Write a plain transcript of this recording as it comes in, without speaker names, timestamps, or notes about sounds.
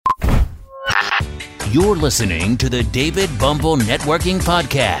You're listening to the David Bumble Networking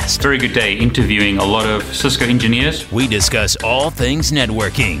Podcast. Very good day interviewing a lot of Cisco engineers. We discuss all things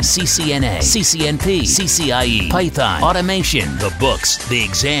networking, CCNA, CCNP, CCIE, Python, automation, the books, the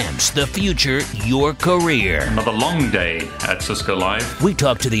exams, the future, your career. Another long day at Cisco Live. We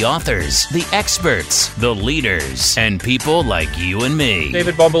talk to the authors, the experts, the leaders, and people like you and me.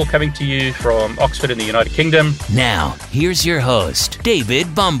 David Bumble coming to you from Oxford in the United Kingdom. Now, here's your host,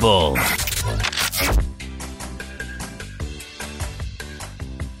 David Bumble.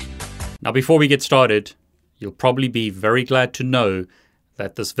 Now, before we get started, you'll probably be very glad to know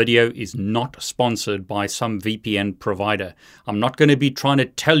that this video is not sponsored by some VPN provider. I'm not going to be trying to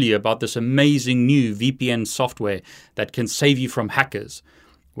tell you about this amazing new VPN software that can save you from hackers,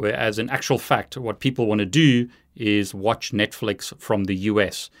 whereas in actual fact, what people want to do is watch Netflix from the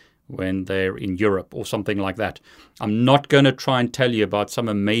US when they're in Europe or something like that. I'm not going to try and tell you about some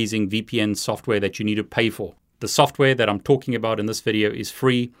amazing VPN software that you need to pay for. The software that I'm talking about in this video is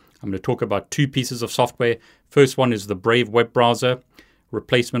free. I'm going to talk about two pieces of software. First one is the Brave web browser,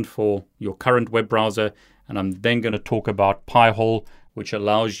 replacement for your current web browser. And I'm then going to talk about Pi-hole, which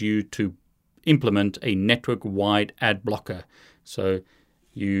allows you to implement a network-wide ad blocker. So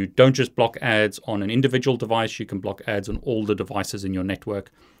you don't just block ads on an individual device, you can block ads on all the devices in your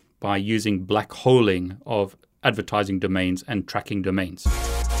network by using black holing of advertising domains and tracking domains.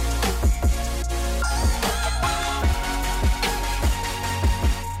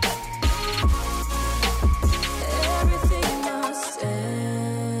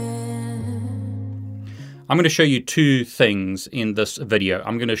 I'm going to show you two things in this video.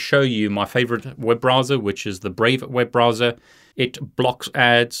 I'm going to show you my favorite web browser, which is the Brave web browser. It blocks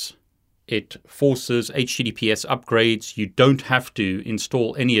ads. It forces HTTPS upgrades. You don't have to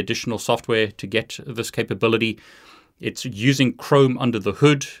install any additional software to get this capability. It's using Chrome under the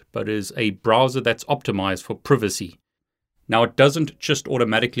hood, but is a browser that's optimized for privacy. Now, it doesn't just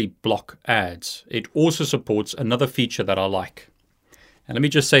automatically block ads. It also supports another feature that I like. And let me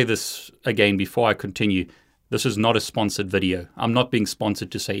just say this again before I continue. This is not a sponsored video. I'm not being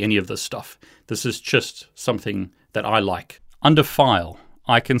sponsored to say any of this stuff. This is just something that I like. Under File,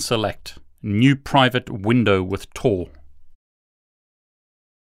 I can select New Private Window with Tor.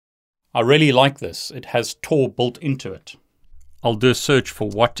 I really like this. It has Tor built into it. I'll do a search for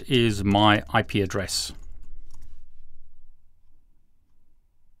what is my IP address.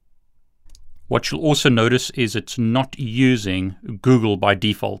 What you'll also notice is it's not using Google by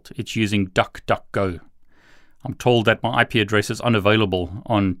default. It's using DuckDuckGo. I'm told that my IP address is unavailable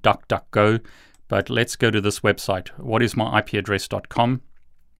on DuckDuckGo, but let's go to this website, whatismyipaddress.com.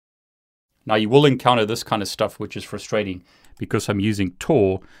 Now, you will encounter this kind of stuff, which is frustrating because I'm using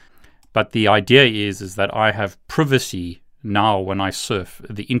Tor, but the idea is that I have privacy now when I surf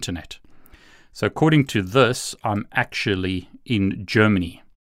the internet. So according to this, I'm actually in Germany.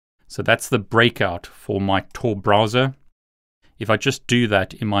 So that's the breakout for my Tor browser. If I just do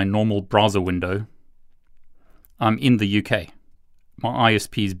that in my normal browser window, I'm in the UK. My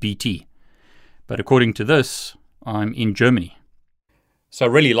ISP is BT. But according to this, I'm in Germany. So I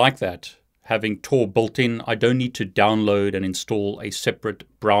really like that. Having Tor built in, I don't need to download and install a separate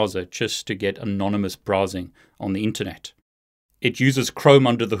browser just to get anonymous browsing on the internet. It uses Chrome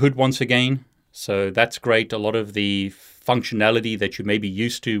under the hood once again. So that's great. A lot of the functionality that you may be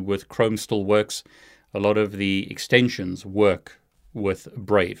used to with Chrome still works. A lot of the extensions work with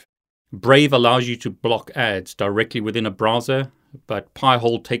Brave. Brave allows you to block ads directly within a browser, but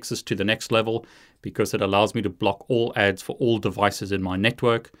Pi-hole takes us to the next level because it allows me to block all ads for all devices in my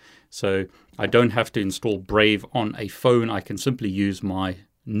network. So I don't have to install Brave on a phone. I can simply use my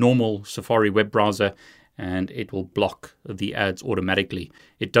normal Safari web browser and it will block the ads automatically.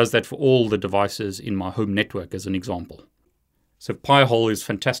 It does that for all the devices in my home network as an example. So Pi-hole is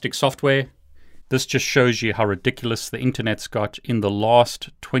fantastic software. This just shows you how ridiculous the internet's got in the last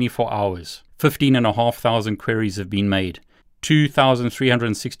 24 hours. 15,500 queries have been made.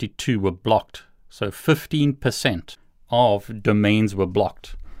 2,362 were blocked. So 15% of domains were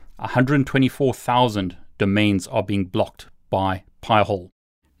blocked. 124,000 domains are being blocked by Pi-hole.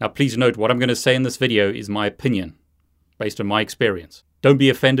 Now please note, what I'm going to say in this video is my opinion, based on my experience. Don't be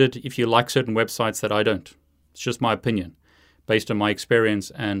offended if you like certain websites that I don't. It's just my opinion, based on my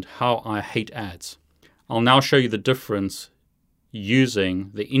experience and how I hate ads. I'll now show you the difference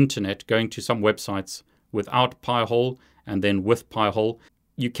using the internet, going to some websites without Pi-hole and then with Pi-hole.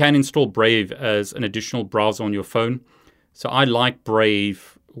 You can install Brave as an additional browser on your phone. So I like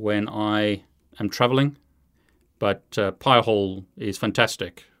Brave when I am traveling, but Pi-hole is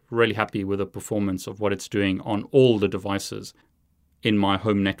fantastic. Really happy with the performance of what it's doing on all the devices in my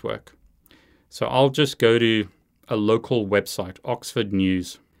home network. So I'll just go to a local website, Oxford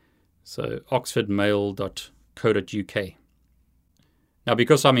News. So oxfordmail.co.uk. Now,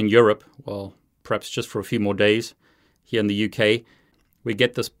 because I'm in Europe, well, perhaps just for a few more days here in the UK, we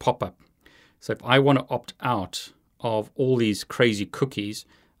get this pop-up. So if I want to opt out of all these crazy cookies,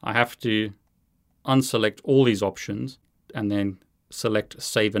 I have to unselect all these options and then select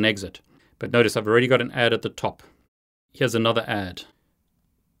Save and Exit. But notice I've already got an ad at the top. Here's another ad.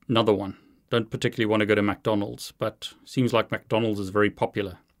 Another one. Don't particularly want to go to McDonald's, but seems like McDonald's is very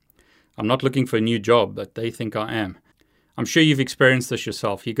popular. I'm not looking for a new job, but they think I am. I'm sure you've experienced this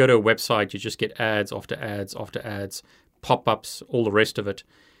yourself. You go to a website, you just get ads after ads after ads, pop-ups, all the rest of it.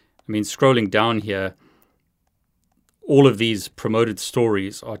 I mean, scrolling down here, all of these promoted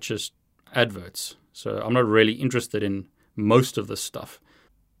stories are just adverts. So I'm not really interested in most of this stuff.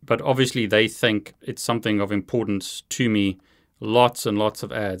 But obviously they think it's something of importance to me. Lots and lots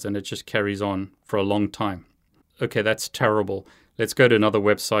of ads, and it just carries on for a long time. Okay, that's terrible. Let's go to another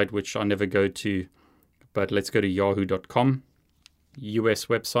website, which I never go to, but let's go to yahoo.com, US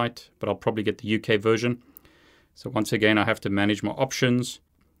website, but I'll probably get the UK version. So once again, I have to manage my options.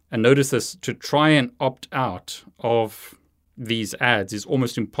 And notice this, to try and opt out of these ads is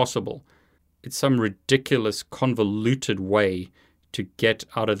almost impossible. It's some ridiculous, convoluted way to get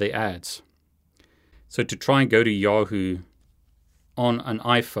out of the ads. So to try and go to Yahoo on an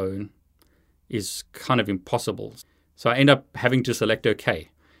iPhone is kind of impossible. So I end up having to select OK.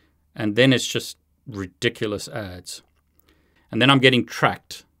 And then it's just ridiculous ads. And then I'm getting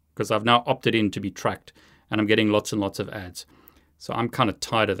tracked because I've now opted in to be tracked. And I'm getting lots and lots of ads. So I'm kind of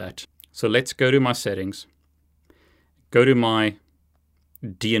tired of that. So let's go to my settings. Go to my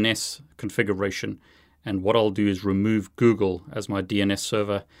DNS configuration. And what I'll do is remove Google as my DNS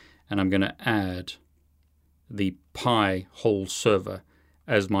server. And I'm going to add the Pi-hole server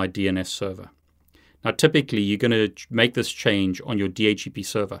as my DNS server. Now, typically, you're going to make this change on your DHCP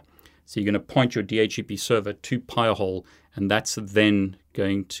server. So you're going to point your DHCP server to Pi-hole, and that's then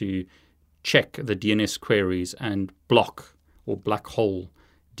going to check the DNS queries and block or black hole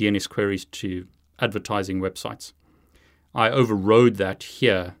DNS queries to advertising websites. I overrode that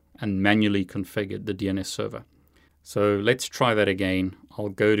here and manually configured the DNS server. So let's try that again. I'll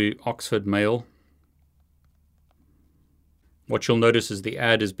go to Oxford Mail. What you'll notice is the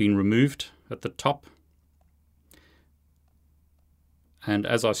ad has been removed at the top. And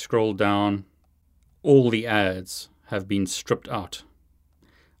as I scroll down, all the ads have been stripped out.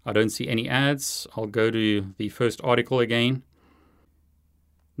 I don't see any ads. I'll go to the first article again.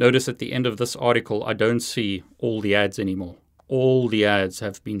 Notice at the end of this article, I don't see all the ads anymore. All the ads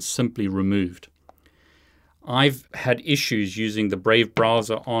have been simply removed. I've had issues using the Brave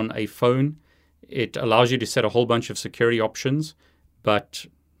browser on a phone. It allows you to set a whole bunch of security options, but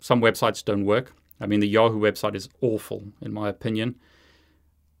some websites don't work. I mean, the Yahoo website is awful, in my opinion.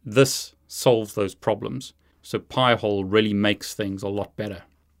 This solves those problems. So Pi-hole really makes things a lot better.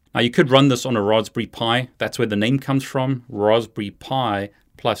 Now, you could run this on a Raspberry Pi. That's where the name comes from, Raspberry Pi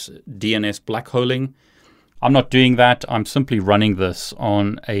plus DNS blackholing. I'm not doing that. I'm simply running this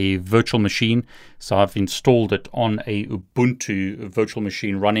on a virtual machine. So I've installed it on a Ubuntu virtual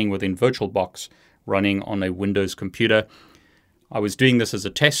machine running within VirtualBox, running on a Windows computer. I was doing this as a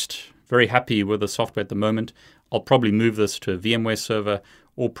test. Very happy with the software at the moment. I'll probably move this to a VMware server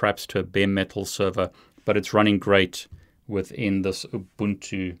or perhaps to a bare metal server, but it's running great within this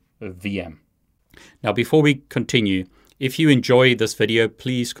Ubuntu VM. Now, before we continue, if you enjoy this video,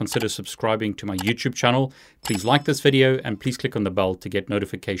 please consider subscribing to my YouTube channel. Please like this video and please click on the bell to get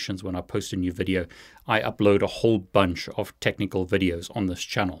notifications when I post a new video. I upload a whole bunch of technical videos on this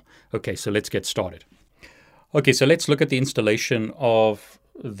channel. Okay, so let's get started. Okay, so let's look at the installation of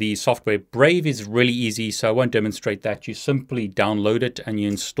the software. Brave is really easy, so I won't demonstrate that. You simply download it and you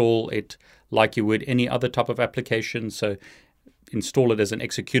install it like you would any other type of application. So install it as an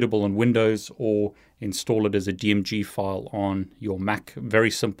executable on Windows or install it as a DMG file on your Mac. Very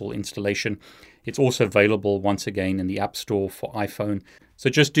simple installation. It's also available once again in the App Store for iPhone. So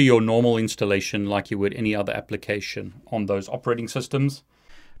just do your normal installation like you would any other application on those operating systems.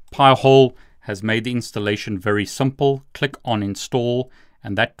 Pi-hole has made the installation very simple. Click on install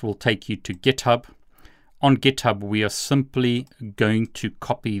and that will take you to GitHub. On GitHub, we are simply going to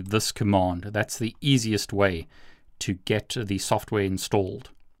copy this command. That's the easiest way to get the software installed.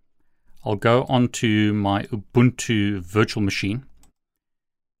 I'll go onto my Ubuntu virtual machine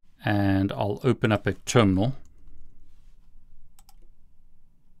and I'll open up a terminal.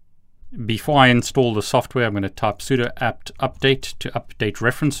 Before I install the software, I'm going to type sudo apt update to update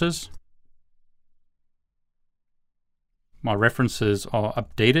references. My references are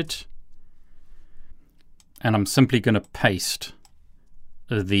updated. and I'm simply going to paste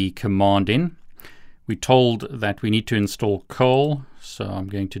the command in. We're told that we need to install curl, so I'm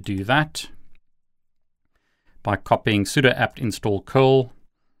going to do that by copying sudo apt install curl.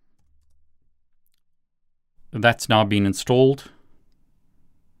 That's now been installed.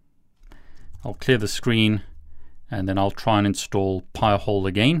 I'll clear the screen and then I'll try and install Pi-hole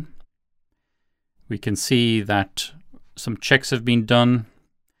again. We can see that some checks have been done.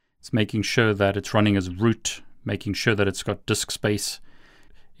 It's making sure that it's running as root, making sure that it's got disk space.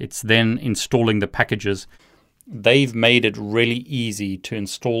 It's then installing the packages. They've made it really easy to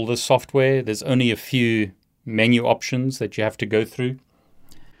install this software. There's only a few menu options that you have to go through.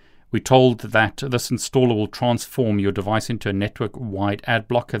 We're told that this installer will transform your device into a network-wide ad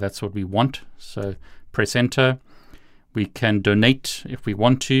blocker. That's what we want. So press enter. We can donate if we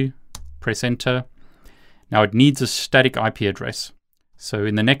want to. Press enter. Now it needs a static IP address. So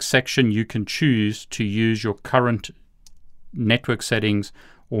in the next section, you can choose to use your current network settings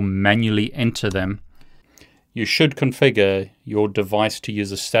or manually enter them. You should configure your device to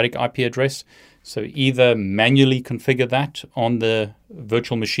use a static IP address. So either manually configure that on the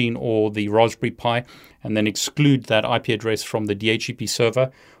virtual machine or the Raspberry Pi and then exclude that IP address from the DHCP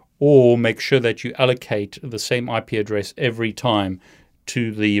server, or make sure that you allocate the same IP address every time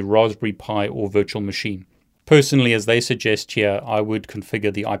to the Raspberry Pi or virtual machine. Personally, as they suggest here, I would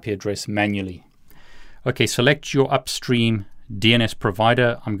configure the IP address manually. Okay, select your upstream DNS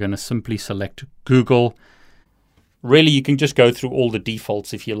provider. I'm going to simply select Google. Really, you can just go through all the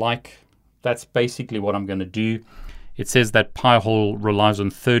defaults if you like. That's basically what I'm going to do. It says that Pi-hole relies on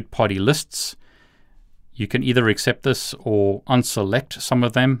third-party lists. You can either accept this or unselect some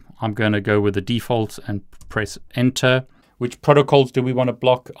of them. I'm going to go with the defaults and press enter. Which protocols do we want to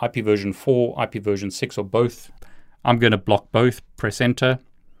block? IP version 4, IP version 6, or both? I'm going to block both. Press enter.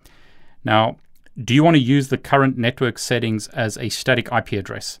 Now, do you want to use the current network settings as a static IP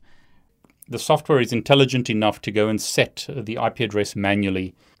address? The software is intelligent enough to go and set the IP address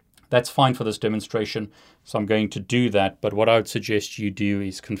manually. That's fine for this demonstration, so I'm going to do that. But what I would suggest you do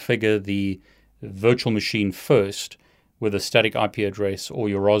is configure the virtual machine first with a static IP address or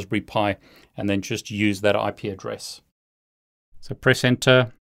your Raspberry Pi, and then just use that IP address. So press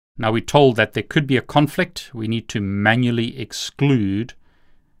enter. Now we're told that there could be a conflict. We need to manually exclude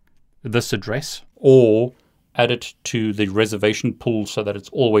this address or add it to the reservation pool so that it's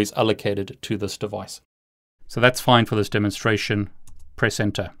always allocated to this device. So that's fine for this demonstration. Press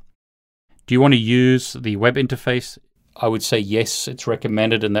enter. Do you want to use the web interface? I would say yes, it's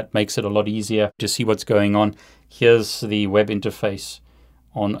recommended, and that makes it a lot easier to see what's going on. Here's the web interface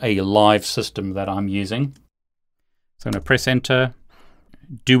on a live system that I'm using. So I'm going to press enter.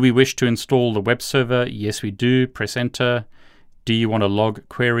 Do we wish to install the web server? Yes, we do. Press enter. Do you want to log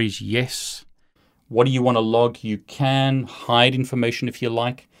queries? Yes. What do you want to log? You can hide information if you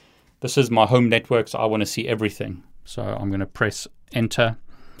like. This is my home network, so I want to see everything. So I'm going to press enter.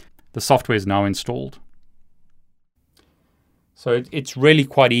 The software is now installed. So it's really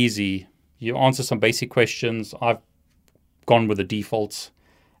quite easy. You answer some basic questions. I've gone with the defaults,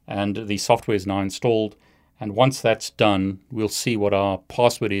 and the software is now installed. And once that's done, we'll see what our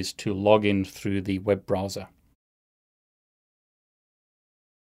password is to log in through the web browser.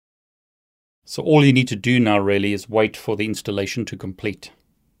 So all you need to do now really is wait for the installation to complete.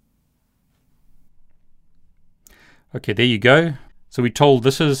 Okay, there you go. So we're told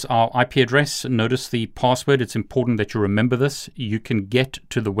this is our IP address. Notice the password. It's important that you remember this. You can get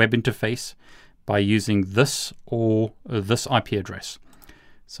to the web interface by using this or this IP address.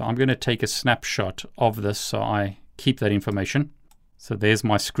 So I'm going to take a snapshot of this so I keep that information. So there's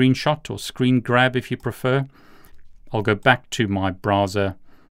my screenshot, or screen grab if you prefer. I'll go back to my browser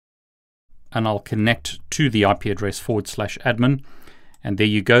and I'll connect to the IP address /admin. And there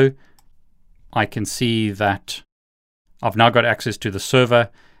you go. I can see that I've now got access to the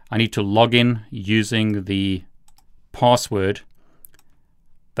server. I need to log in using the password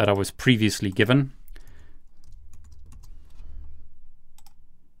that I was previously given.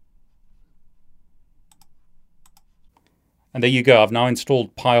 And there you go. I've now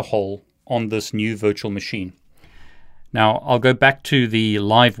installed Pi-hole on this new virtual machine. Now I'll go back to the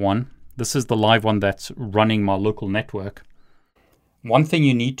live one. This is the live one that's running my local network. One thing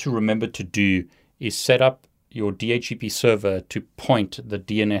you need to remember to do is set up your DHCP server to point the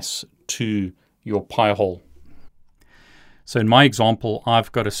DNS to your Pi-hole. So in my example,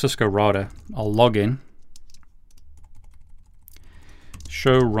 I've got a Cisco router. I'll log in.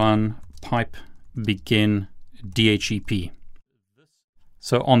 Show run pipe begin DHCP.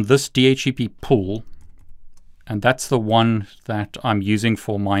 So on this DHCP pool, and that's the one that I'm using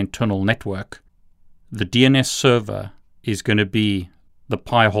for my internal network, the DNS server is going to be the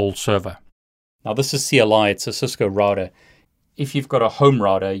Pi-hole server. Now this is CLI, it's a Cisco router. If you've got a home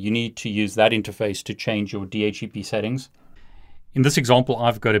router, you need to use that interface to change your DHCP settings. In this example,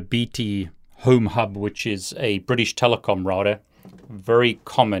 I've got a BT Home Hub, which is a British Telecom router, very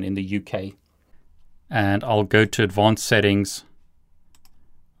common in the UK. And I'll go to Advanced Settings,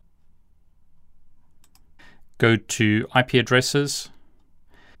 go to IP addresses,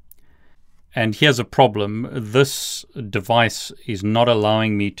 and here's a problem. This device is not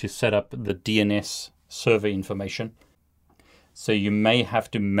allowing me to set up the DNS server information. So you may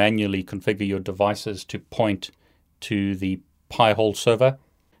have to manually configure your devices to point to the Pi-hole server.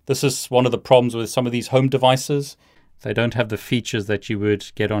 This is one of the problems with some of these home devices. They don't have the features that you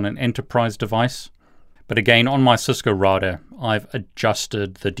would get on an enterprise device. But again, on my Cisco router, I've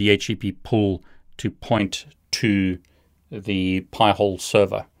adjusted the DHCP pool to point to the Pi-hole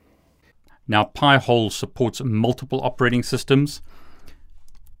server. Now, Pi-hole supports multiple operating systems.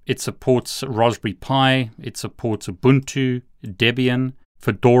 It supports Raspberry Pi, it supports Ubuntu, Debian,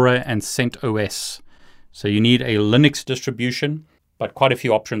 Fedora, and CentOS. So you need a Linux distribution, but quite a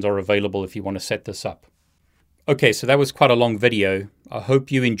few options are available if you want to set this up. Okay, so that was quite a long video. I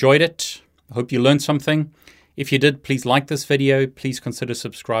hope you enjoyed it. I hope you learned something. If you did, please like this video. Please consider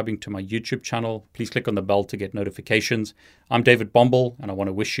subscribing to my YouTube channel. Please click on the bell to get notifications. I'm David Bombal, and I want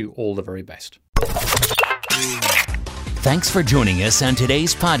to wish you all the very best. Thanks for joining us on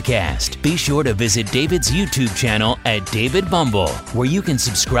today's podcast. Be sure to visit David's YouTube channel at David Bumble, where you can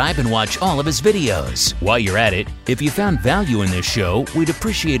subscribe and watch all of his videos. While you're at it, if you found value in this show, we'd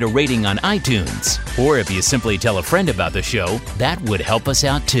appreciate a rating on iTunes. Or if you simply tell a friend about the show, that would help us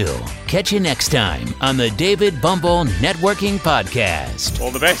out too. Catch you next time on the David Bumble Networking Podcast.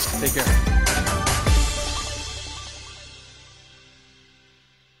 All the best. Take care.